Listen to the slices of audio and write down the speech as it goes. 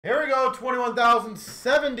Here we go,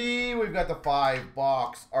 21,070. We've got the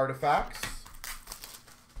 5-box artifacts.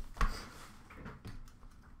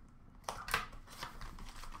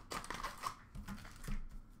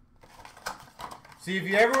 See, if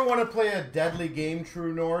you ever want to play a deadly game,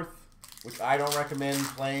 True North, which I don't recommend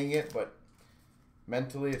playing it, but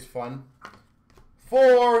mentally it's fun.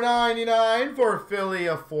 $4.99 for Philly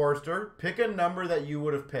of Forster. Pick a number that you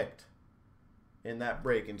would have picked in that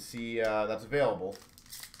break and see that's available.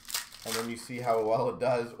 And then you see how well it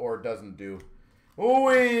does or doesn't do.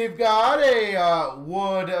 We've got a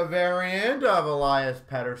wood variant of Elias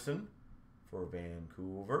Pettersson for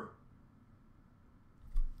Vancouver.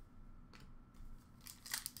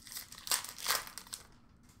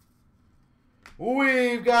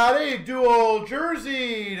 We've got a dual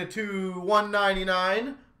jersey to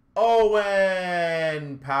 2/199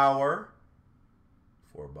 Owen Power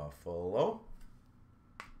for Buffalo.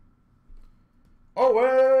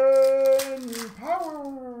 Owen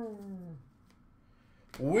Power.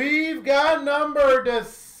 We've got number to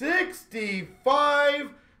 65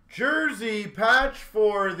 jersey patch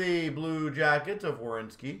for the Blue Jackets of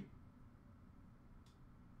Werenski.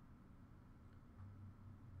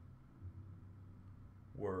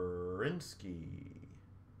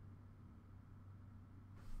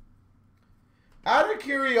 Out of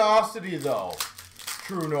curiosity, though,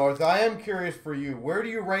 True North, I am curious for you. Where do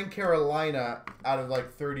you rank Carolina out of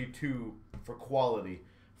like 32 for quality?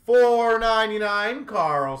 $4.99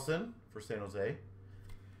 Carlson for San Jose.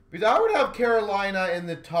 Because I would have Carolina in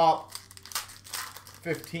the top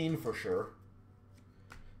 15 for sure.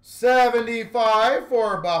 75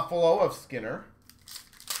 for Buffalo of Skinner.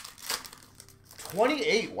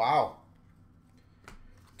 28, wow.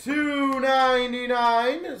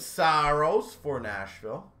 $2.99 Saros for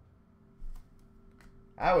Nashville.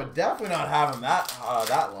 I would definitely not have him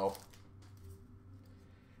that low.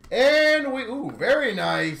 And we, ooh, very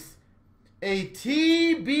nice. A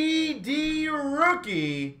TBD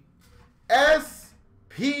rookie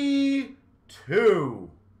SP2.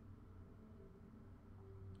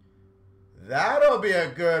 That'll be a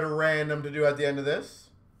good random to do at the end of this.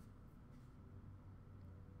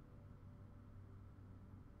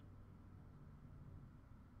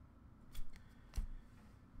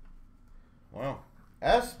 Wow.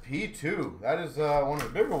 SP2. That is one of the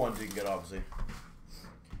bigger ones you can get, obviously.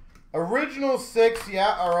 Original 6,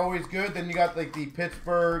 yeah, are always good. Then you got like the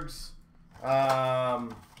Pittsburghs.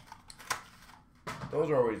 Those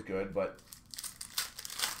are always good, but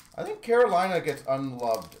I think Carolina gets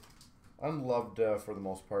unloved. Unloved for the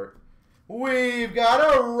most part. We've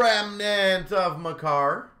got a remnant of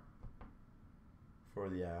Makar for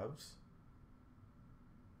the Avs.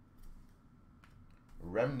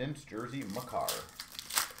 Remnants jersey Makar.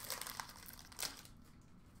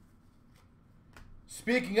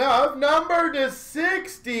 Speaking of, number to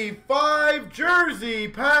 65 jersey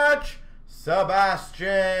patch,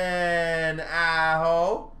 Sebastian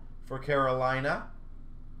Aho for Carolina.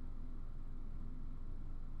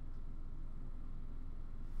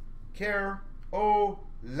 Carolina.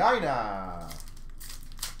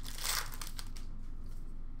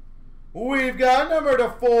 We've got number to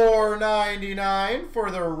 499 for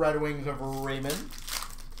the Red Wings of Raymond.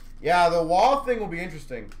 Yeah, the wall thing will be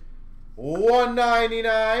interesting.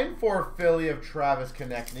 199 for Philly of Travis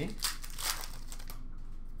Konechny.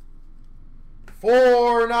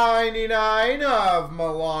 499 of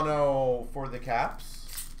Milano for the Caps.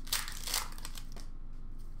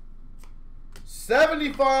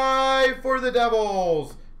 75 for the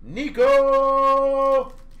Devils,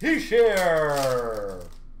 Nico Hischier.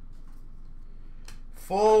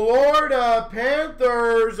 Florida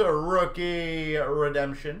Panthers rookie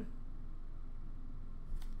redemption.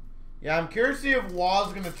 Yeah, I'm curious to see if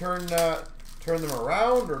Waz going to turn them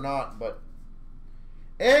around or not, but.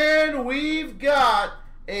 And we've got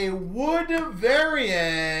a wood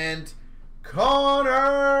variant, Connor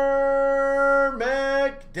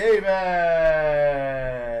McDavid.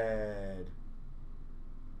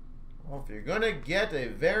 Well, if you're going to get a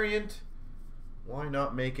variant, why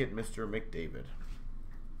not make it Mr. McDavid?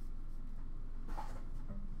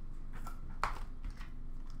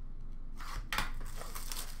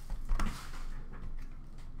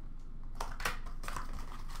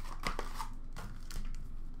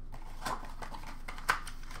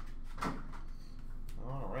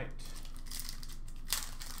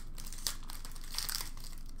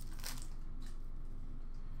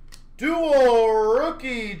 Dual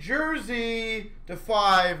rookie jersey to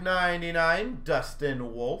 599,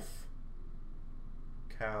 Dustin Wolf.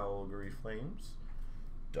 Calgary Flames,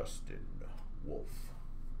 Dustin Wolf.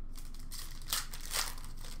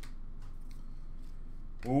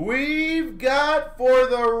 We've got for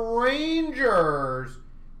the Rangers,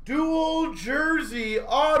 dual jersey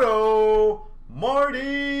auto,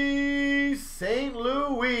 Marty St.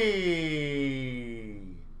 Louis.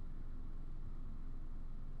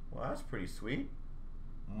 Well, that's pretty sweet.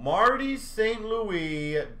 Marty St.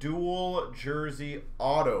 Louis, dual jersey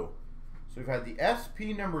auto. So we've had the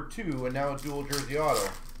SP number 2 and now a dual jersey auto.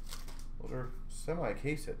 Those are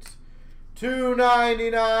semi-case hits.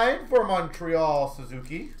 $2.99 for Montreal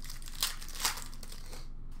Suzuki.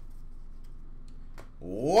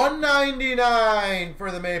 $1.99 for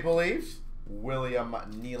the Maple Leafs, William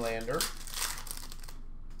Nylander.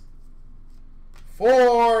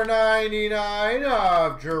 $4.99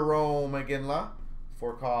 of Jerome McGinley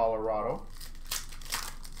for Colorado.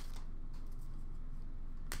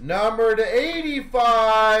 Number to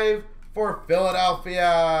 85 for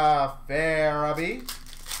Philadelphia, Farabee.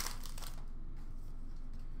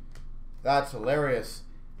 That's hilarious.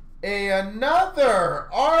 Another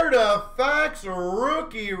Artifacts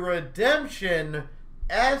Rookie Redemption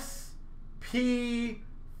SP5.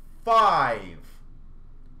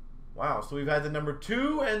 Wow, so we've had the number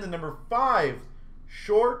 2 and the number 5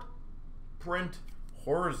 short print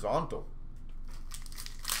horizontal.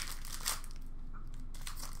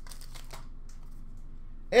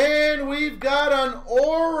 And we've got an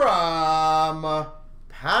Aurum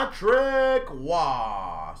Patrick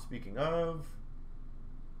Waugh. Speaking of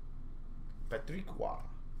Patrick Waugh.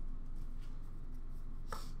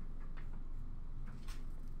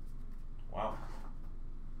 Wow.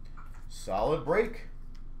 Solid break.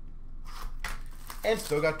 And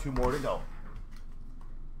still got 2 more to go.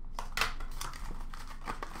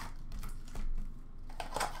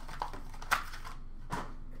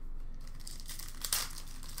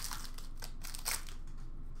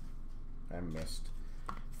 I missed.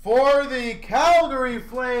 For the Calgary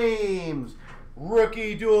Flames,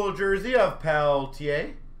 rookie dual jersey of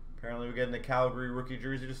Peltier. Apparently we're getting the Calgary rookie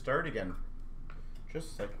jersey to start again.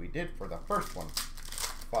 Just like we did for the first one.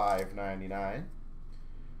 $5.99.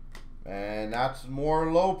 And that's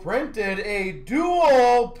more low printed. A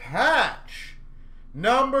dual patch.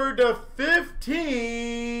 Number to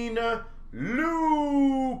 15,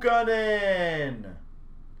 Luukkonen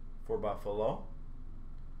for Buffalo.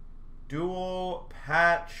 Dual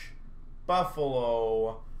patch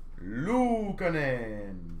Buffalo,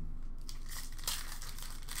 Luukkonen.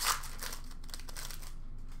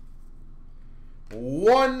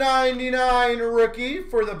 $1.99 rookie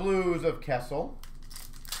for the Blues of Kessel.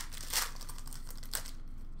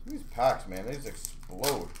 These packs, man, they just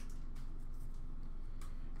explode.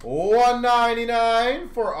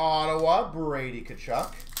 $1.99 for Ottawa, Brady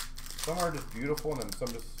Tkachuk. Some are just beautiful, and then some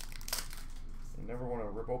just you never want to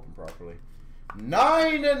rip open properly.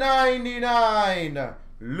 $9.99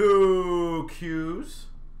 Luke Hughes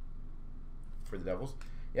for the Devils.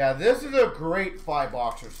 Yeah, this is a great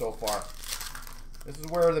 5-boxer so far. This is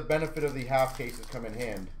where the benefit of the half cases come in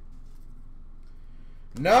hand.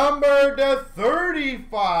 Number to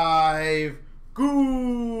 35,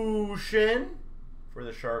 Gushin for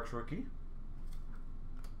the Sharks rookie.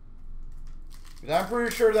 I'm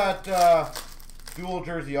pretty sure that dual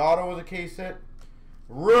jersey auto was a case hit.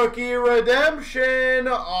 Rookie redemption,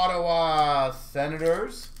 Ottawa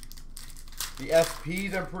Senators. The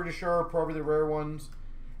SPs, I'm pretty sure, are probably the rare ones.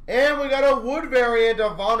 And we got a wood variant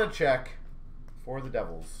of Vonacek for the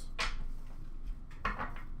Devils. At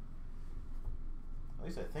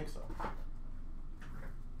least I think so.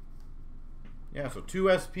 Yeah, so 2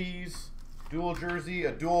 SPs, dual jersey,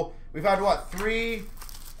 a dual. We've had what, 3?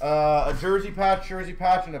 A jersey patch,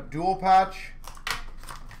 and a dual patch.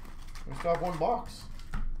 We still have 1 box.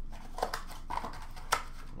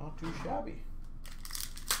 Not too shabby.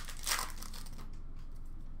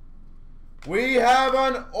 We have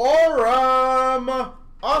an Aurum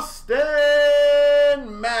Austin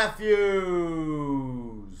Matthews.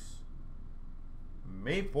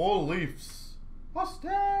 Maple Leafs.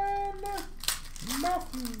 Austin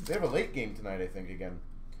Matthews. They have a late game tonight, I think, again.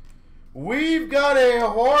 We've got a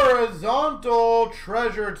horizontal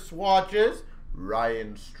treasured swatches.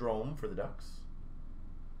 Ryan Strome for the Ducks.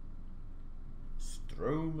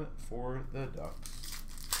 Strome for the Ducks.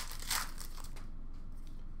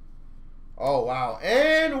 Oh, wow.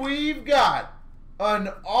 And we've got an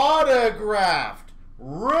autographed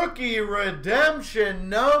rookie redemption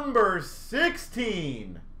number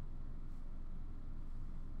 16.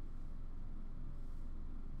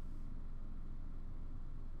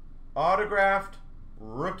 Autographed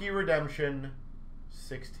rookie redemption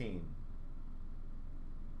 16.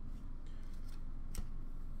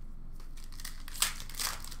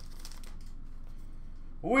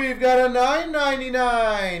 We've got a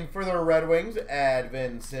 $9.99 for the Red Wings,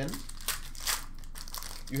 Advinson.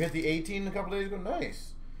 You hit the 18 a couple days ago.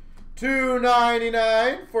 Nice.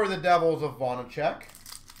 $2.99 for the Devils of Vonacek.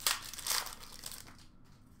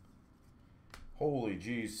 Holy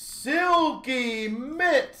geez. Silky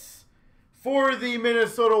mitts for the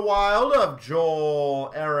Minnesota Wild of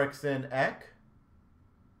Joel Eriksson Ek.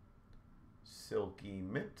 Silky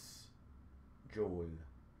mitts. Joel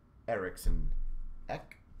Eriksson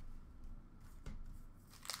Ek.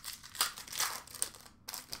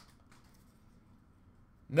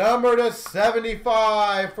 Number to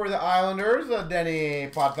 75 for the Islanders, Denny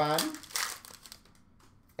Potvin.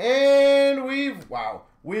 And we've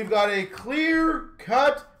got a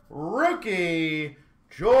clear-cut rookie,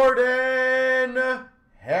 Jordan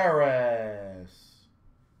Harris.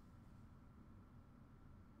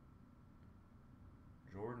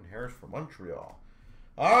 Jordan Harris from Montreal.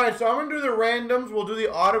 All right, so I'm going to do the randoms. We'll do the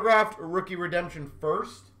autographed rookie redemption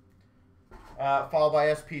first, followed by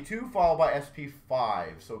SP2, followed by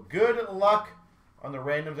SP5. So good luck on the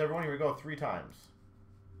randoms, everyone. Here we go 3 times.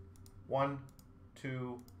 1,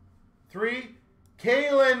 2, 3.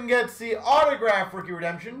 Kalen gets the autograph rookie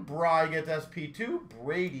redemption. Bry gets SP2.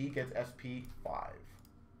 Brady gets SP5.